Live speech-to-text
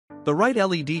The right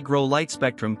LED grow light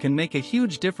spectrum can make a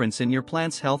huge difference in your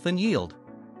plant's health and yield.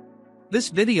 This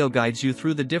video guides you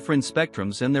through the different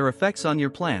spectrums and their effects on your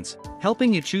plants,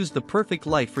 helping you choose the perfect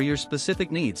light for your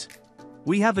specific needs.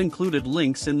 We have included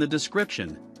links in the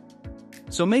description,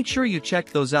 so make sure you check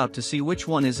those out to see which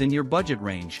one is in your budget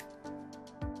range.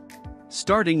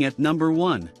 Starting at number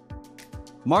 1.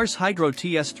 Mars Hydro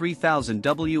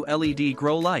TS3000W LED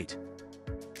Grow Light.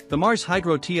 The Mars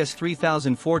Hydro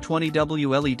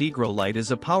TS3420W LED Grow Light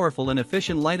is a powerful and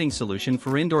efficient lighting solution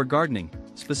for indoor gardening,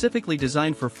 specifically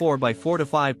designed for 4x4 to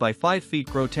 5x5 feet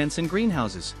grow tents and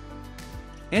greenhouses.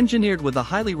 Engineered with a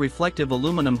highly reflective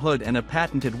aluminum hood and a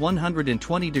patented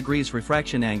 120 degrees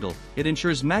refraction angle, it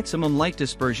ensures maximum light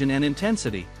dispersion and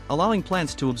intensity, allowing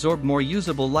plants to absorb more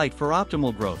usable light for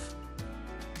optimal growth.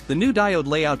 The new diode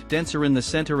layout, denser in the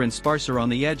center and sparser on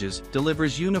the edges,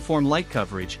 delivers uniform light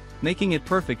coverage, making it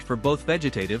perfect for both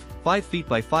vegetative, 5 feet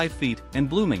by 5 feet, and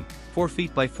blooming, 4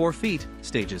 feet by 4 feet,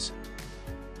 stages.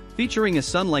 Featuring a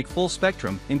sun-like full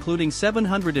spectrum, including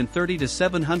 730 to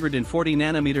 740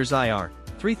 nanometers IR,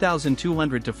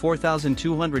 3200 to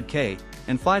 4200 K,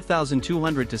 and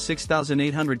 5200 to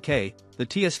 6800 K, the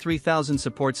TS3000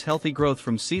 supports healthy growth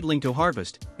from seedling to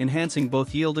harvest, enhancing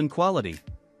both yield and quality.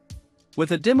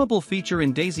 With a dimmable feature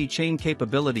and daisy chain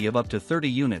capability of up to 30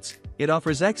 units, it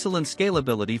offers excellent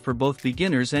scalability for both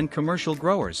beginners and commercial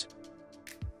growers.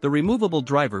 The removable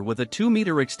driver with a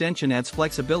 2-meter extension adds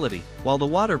flexibility, while the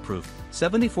waterproof,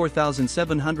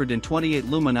 74,728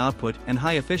 lumen output and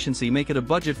high efficiency make it a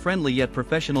budget-friendly yet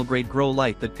professional-grade grow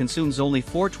light that consumes only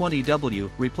 420W,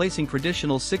 replacing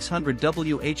traditional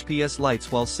 600W HPS lights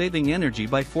while saving energy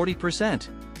by 40%.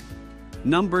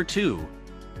 Number 2.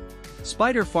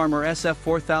 Spider Farmer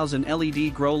SF4000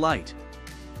 LED Grow Light.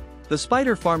 The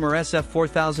Spider Farmer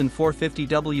SF4000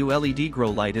 450W LED Grow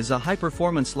Light is a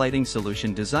high-performance lighting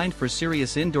solution designed for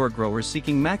serious indoor growers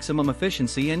seeking maximum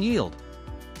efficiency and yield.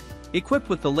 Equipped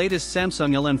with the latest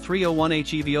Samsung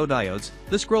LM301H EVO diodes,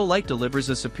 this grow light delivers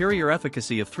a superior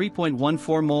efficacy of 3.14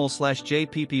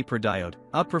 mol/JPP per diode,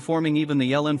 outperforming even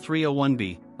the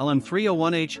LM301B,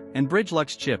 LM301H, and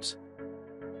BridgeLux chips.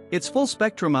 Its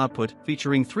full-spectrum output,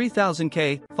 featuring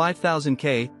 3000K,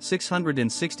 5000K,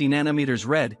 660 nanometers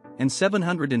red, and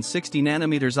 760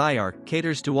 nanometers IR,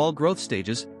 caters to all growth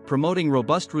stages, promoting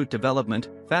robust root development,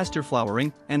 faster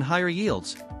flowering, and higher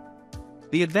yields.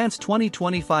 The advanced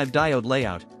 2025 diode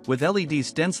layout, with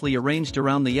LEDs densely arranged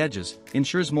around the edges,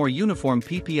 ensures more uniform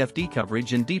PPFD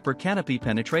coverage and deeper canopy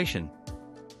penetration.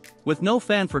 With no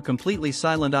fan for completely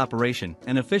silent operation,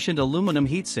 an efficient aluminum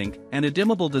heatsink, and a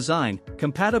dimmable design,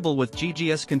 compatible with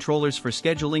GGS controllers for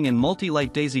scheduling and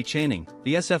multi-light daisy chaining,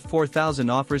 the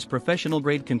SF4000 offers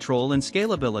professional-grade control and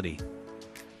scalability.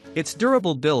 Its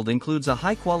durable build includes a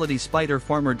high-quality Spider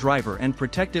Farmer driver and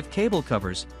protective cable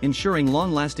covers, ensuring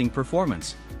long-lasting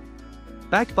performance.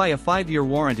 Backed by a 5-year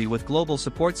warranty with global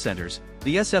support centers,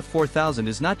 the SF4000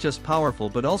 is not just powerful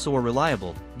but also a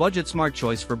reliable, budget-smart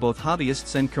choice for both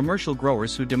hobbyists and commercial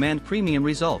growers who demand premium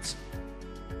results.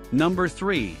 Number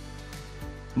 3.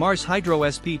 Mars Hydro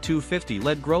SP250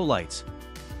 LED Grow Lights.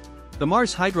 The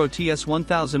Mars Hydro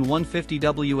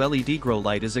TS1150W LED Grow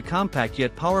Light is a compact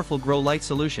yet powerful grow light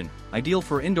solution, ideal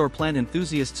for indoor plant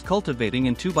enthusiasts cultivating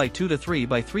in 2x2 to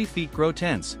 3x3 feet grow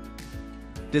tents.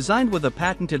 Designed with a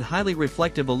patented highly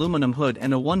reflective aluminum hood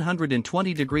and a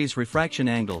 120 degrees refraction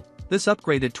angle, this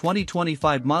upgraded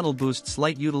 2025 model boosts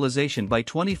light utilization by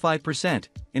 25%,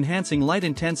 enhancing light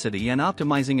intensity and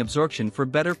optimizing absorption for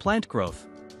better plant growth.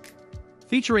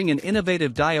 Featuring an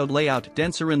innovative diode layout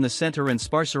denser in the center and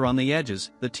sparser on the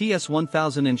edges, the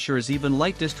TS1000 ensures even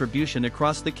light distribution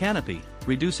across the canopy,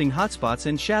 reducing hotspots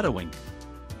and shadowing.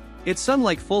 Its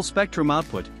sun-like full-spectrum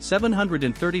output,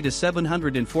 730 to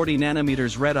 740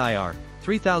 nanometers red IR,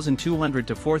 3200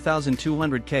 to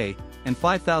 4200 K, and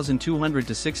 5200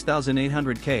 to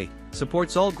 6800 K,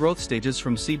 supports all growth stages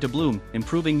from seed to bloom,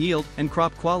 improving yield and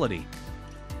crop quality.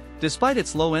 Despite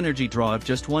its low energy draw of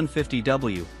just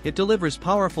 150W, it delivers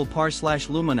powerful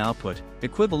par/lumen output,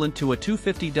 equivalent to a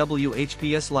 250W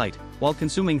HPS light, while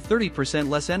consuming 30%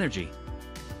 less energy.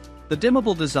 The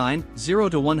dimmable design, 0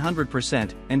 to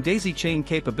 100%, and daisy chain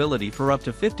capability for up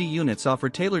to 50 units offer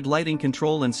tailored lighting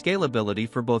control and scalability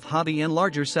for both hobby and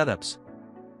larger setups.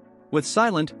 With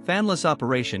silent, fanless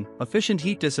operation, efficient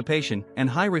heat dissipation, and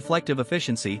high reflective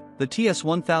efficiency, the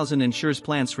TS1000 ensures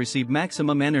plants receive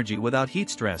maximum energy without heat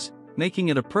stress, making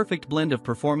it a perfect blend of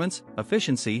performance,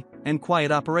 efficiency, and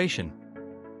quiet operation.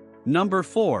 Number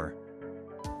 4.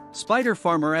 Spider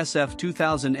Farmer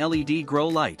SF2000 LED Grow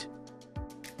Light.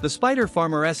 The Spider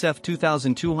Farmer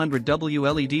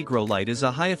SF2200W LED Grow Light is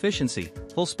a high-efficiency,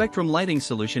 full-spectrum lighting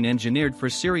solution engineered for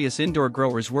serious indoor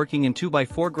growers working in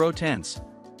 2x4 grow tents.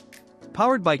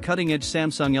 Powered by cutting-edge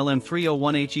Samsung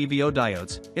LM301H EVO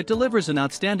diodes, it delivers an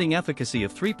outstanding efficacy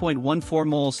of 3.14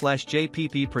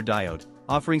 mol/JPP per diode,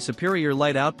 offering superior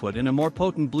light output and a more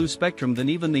potent blue spectrum than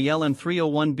even the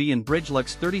LM301B and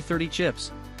BridgeLux 3030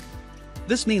 chips.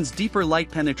 This means deeper light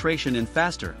penetration and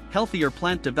faster, healthier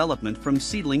plant development from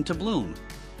seedling to bloom.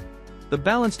 The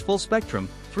balanced full spectrum,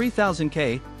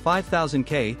 3000K,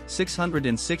 5000K,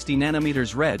 660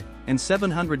 nanometers red, and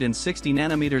 760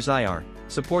 nanometers IR,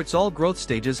 supports all growth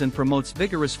stages and promotes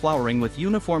vigorous flowering with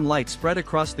uniform light spread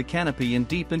across the canopy and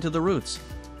deep into the roots.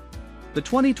 The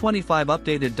 2025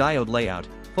 updated diode layout,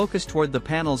 focused toward the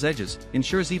panel's edges,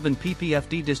 ensures even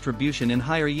PPFD distribution in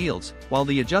higher yields, while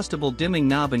the adjustable dimming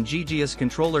knob and GGS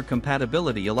controller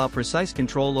compatibility allow precise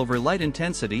control over light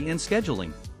intensity and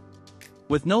scheduling.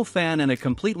 With no fan and a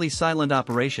completely silent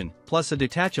operation, plus a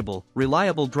detachable,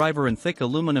 reliable driver and thick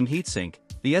aluminum heatsink,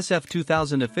 the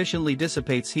SF2000 efficiently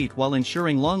dissipates heat while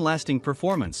ensuring long-lasting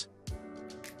performance.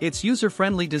 Its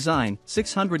user-friendly design,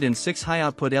 606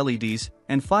 high-output LEDs,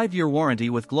 and 5-year warranty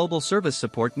with global service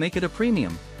support make it a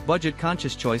premium,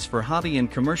 budget-conscious choice for hobby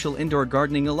and commercial indoor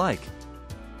gardening alike.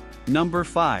 Number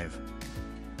 5.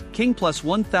 King Plus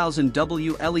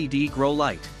 1000W LED Grow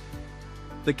Light.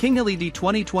 The King LED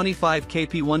 2025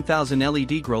 KP1000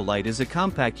 LED Grow Light is a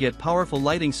compact yet powerful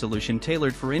lighting solution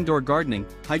tailored for indoor gardening,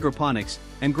 hydroponics,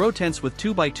 and grow tents with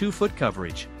 2x2 foot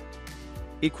coverage.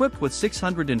 Equipped with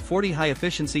 640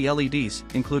 high-efficiency LEDs,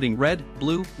 including red,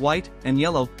 blue, white, and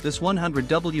yellow, this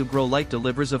 100W Grow Light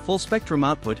delivers a full-spectrum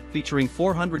output featuring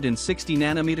 460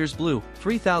 nanometers blue,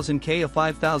 3000K of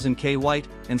 5000K white,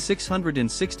 and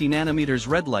 660 nanometers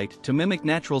red light to mimic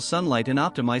natural sunlight and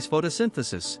optimize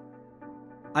photosynthesis.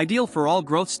 Ideal for all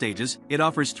growth stages, it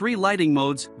offers 3 lighting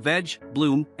modes, veg,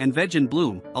 bloom, and veg and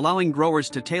bloom, allowing growers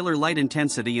to tailor light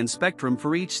intensity and spectrum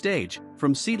for each stage,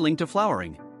 from seedling to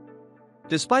flowering.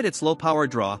 Despite its low power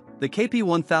draw, the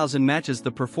KP1000 matches the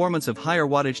performance of higher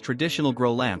wattage traditional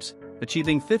grow lamps,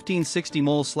 achieving 1560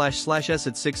 mol/s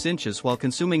at 6 inches while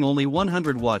consuming only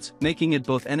 100 watts, making it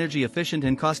both energy efficient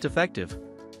and cost-effective.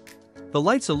 The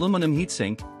light's aluminum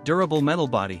heatsink, durable metal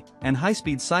body, and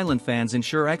high-speed silent fans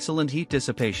ensure excellent heat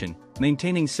dissipation,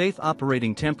 maintaining safe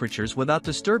operating temperatures without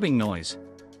disturbing noise.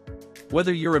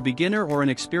 Whether you're a beginner or an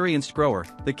experienced grower,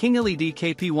 the King LED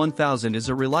KP1000 is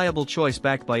a reliable choice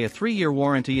backed by a 3-year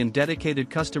warranty and dedicated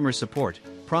customer support,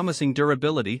 promising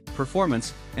durability,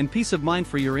 performance, and peace of mind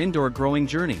for your indoor growing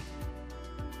journey.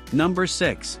 Number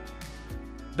 6.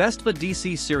 BESTVA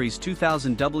DC Series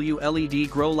 2000W LED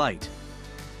Grow Light.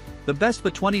 The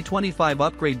BESTVA 2025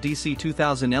 Upgrade DC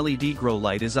 2000 LED Grow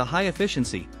Light is a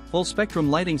high-efficiency,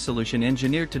 full-spectrum lighting solution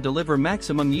engineered to deliver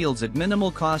maximum yields at minimal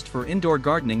cost for indoor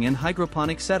gardening and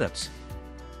hydroponic setups.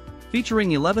 Featuring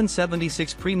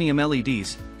 1176 premium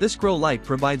LEDs, this grow light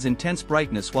provides intense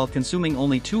brightness while consuming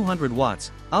only 200 watts,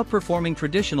 outperforming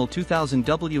traditional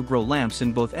 2000W grow lamps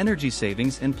in both energy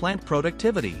savings and plant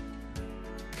productivity.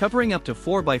 Covering up to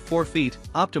 4x4 feet,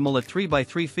 optimal at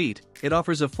 3x3 feet, it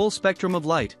offers a full spectrum of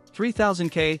light,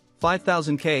 3000K,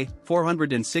 5000K,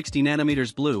 460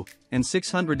 nanometers blue, and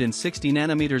 660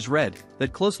 nanometers red,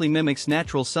 that closely mimics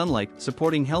natural sunlight,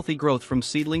 supporting healthy growth from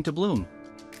seedling to bloom.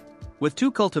 With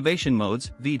 2 cultivation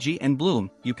modes, VG and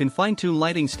Bloom, you can fine-tune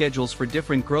lighting schedules for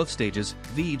different growth stages,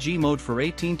 VEG mode for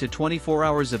 18 to 24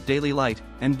 hours of daily light,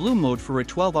 and Bloom mode for a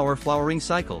 12-hour flowering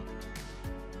cycle.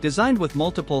 Designed with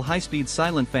multiple high-speed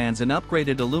silent fans and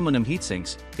upgraded aluminum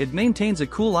heatsinks, it maintains a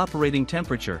cool operating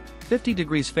temperature, 50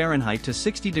 degrees Fahrenheit to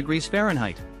 60 degrees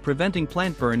Fahrenheit, preventing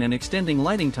plant burn and extending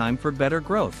lighting time for better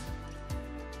growth.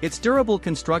 Its durable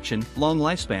construction, long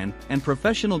lifespan, and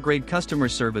professional-grade customer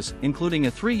service, including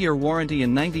a 3-year warranty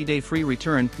and 90-day free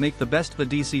return, make the BESTVA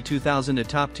DC 2000 a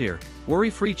top-tier,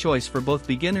 worry-free choice for both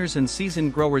beginners and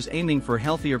seasoned growers aiming for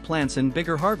healthier plants and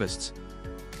bigger harvests.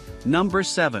 Number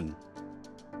 7.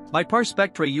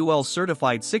 VIPARSPECTRA UL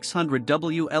Certified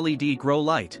 600W LED Grow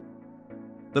Light.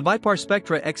 The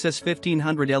VIPARSPECTRA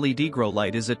XS1500 LED Grow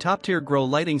Light is a top-tier grow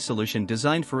lighting solution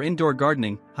designed for indoor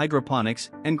gardening, hydroponics,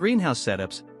 and greenhouse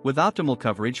setups, with optimal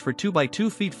coverage for 2x2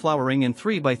 feet flowering and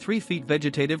 3x3 feet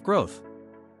vegetative growth.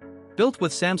 Built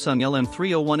with Samsung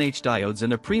LM301H diodes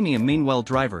and a premium Meanwell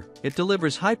driver, it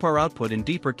delivers high power output and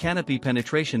deeper canopy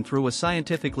penetration through a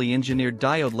scientifically engineered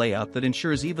diode layout that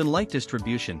ensures even light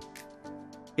distribution.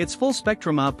 Its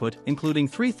full-spectrum output, including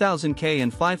 3000K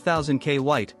and 5000K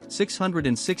white,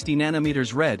 660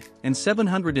 nanometers red, and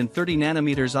 730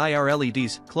 nanometers IR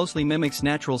LEDs, closely mimics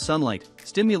natural sunlight,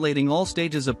 stimulating all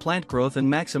stages of plant growth and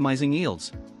maximizing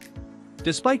yields.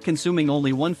 Despite consuming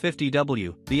only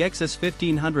 150W, the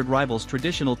XS1500 rivals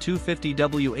traditional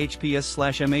 250W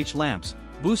HPS/mH lamps,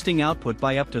 boosting output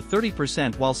by up to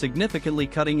 30% while significantly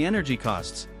cutting energy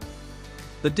costs.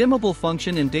 The dimmable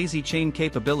function and daisy chain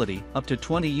capability, up to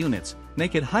 20 units,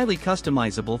 make it highly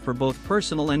customizable for both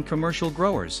personal and commercial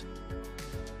growers.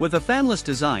 With a fanless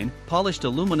design, polished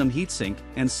aluminum heatsink,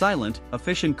 and silent,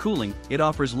 efficient cooling, it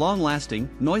offers long-lasting,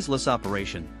 noiseless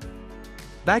operation.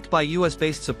 Backed by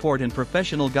US-based support and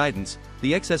professional guidance,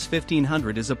 the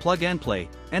XS1500 is a plug-and-play,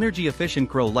 energy-efficient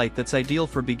grow light that's ideal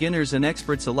for beginners and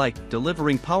experts alike,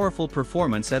 delivering powerful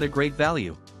performance at a great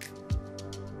value.